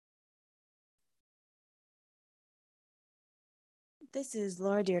This is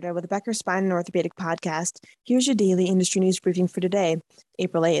Laura Deirdre with the Becker Spine and Orthopedic Podcast. Here's your daily industry news briefing for today,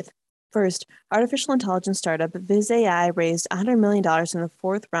 April 8th. First, artificial intelligence startup Viz.ai raised $100 million in the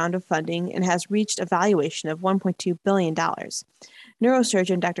fourth round of funding and has reached a valuation of $1.2 billion.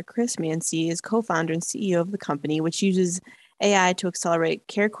 Neurosurgeon Dr. Chris Mancy is co-founder and CEO of the company, which uses AI to accelerate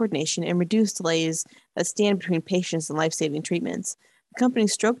care coordination and reduce delays that stand between patients and life-saving treatments. The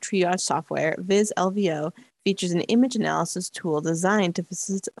company's stroke triage software, Viz LVO, features an image analysis tool designed to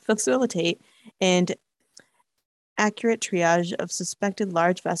facilitate and accurate triage of suspected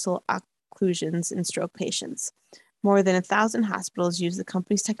large vessel occlusions in stroke patients. More than 1,000 hospitals use the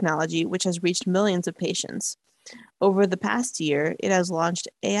company's technology, which has reached millions of patients. Over the past year, it has launched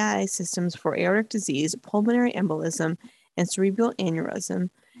AI systems for aortic disease, pulmonary embolism, and cerebral aneurysm,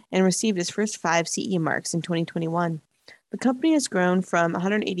 and received its first 5 CE marks in 2021. The company has grown from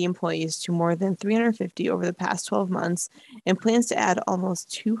 180 employees to more than 350 over the past 12 months and plans to add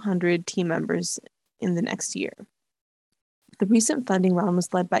almost 200 team members in the next year. The recent funding round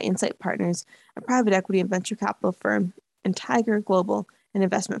was led by Insight Partners, a private equity and venture capital firm, and Tiger Global, an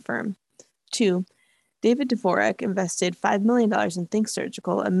investment firm. 2. David Dvorak invested $5 million in Think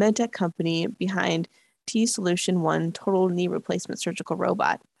Surgical, a medtech company behind T-Solution One total knee replacement surgical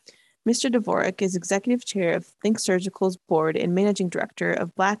robot. Mr. Dvorak is executive chair of Think Surgical's board and managing director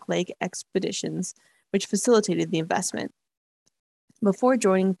of Black Lake Expeditions, which facilitated the investment. Before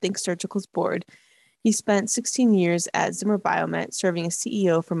joining Think Surgical's board, he spent 16 years at Zimmer Biomet, serving as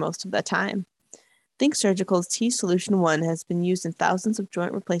CEO for most of that time. Think Surgical's T-Solution One has been used in thousands of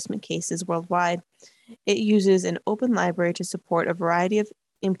joint replacement cases worldwide. It uses an open library to support a variety of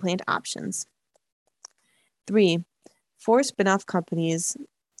implant options. 3. 4 spin-off companies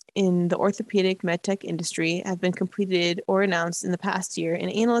in the orthopedic medtech industry have been completed or announced in the past year, and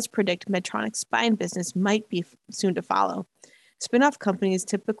analysts predict Medtronic's spine business might be soon to follow. Spin-off companies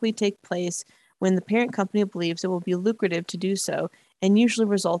typically take place when the parent company believes it will be lucrative to do so, and usually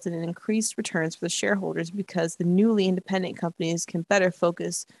result in increased returns for the shareholders because the newly independent companies can better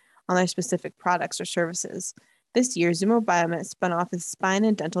focus on their specific products or services. This year, Zimmer Biomet spun off its spine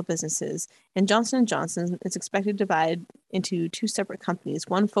and dental businesses, and Johnson & Johnson is expected to divide into 2 separate companies,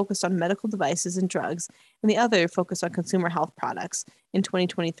 one focused on medical devices and drugs, and the other focused on consumer health products in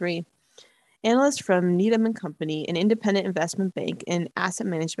 2023. Analysts from Needham & Company, an independent investment bank and asset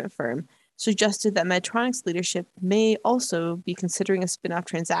management firm, suggested that Medtronic's leadership may also be considering a spin-off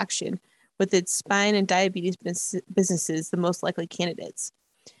transaction, with its spine and diabetes businesses the most likely candidates.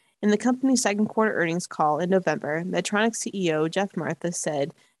 In the company's second quarter earnings call in November, Medtronic CEO Jeff Martha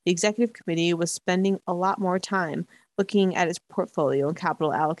said the executive committee was spending a lot more time looking at its portfolio and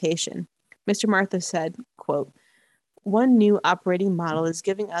capital allocation. Mr. Martha said, quote, "One new operating model is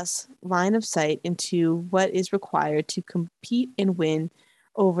giving us line of sight into what is required to compete and win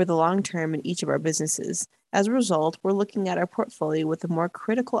over the long term in each of our businesses. As a result, we're looking at our portfolio with a more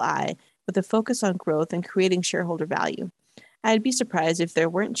critical eye, with a focus on growth and creating shareholder value. I'd be surprised if there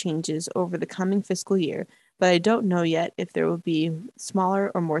weren't changes over the coming fiscal year, but I don't know yet if there will be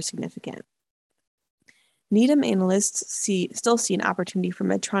smaller or more significant." Needham analysts still see an opportunity for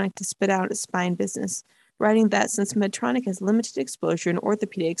Medtronic to spin out its spine business, writing that since Medtronic has limited exposure in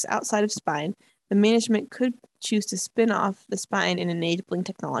orthopedics outside of spine, the management could choose to spin off the spine and enabling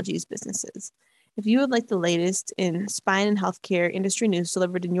technologies businesses. If you would like the latest in spine and healthcare industry news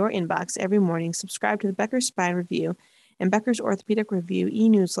delivered in your inbox every morning, subscribe to the Becker Spine Review and Becker's Orthopedic Review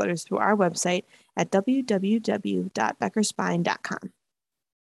e-newsletters through our website at www.beckerspine.com.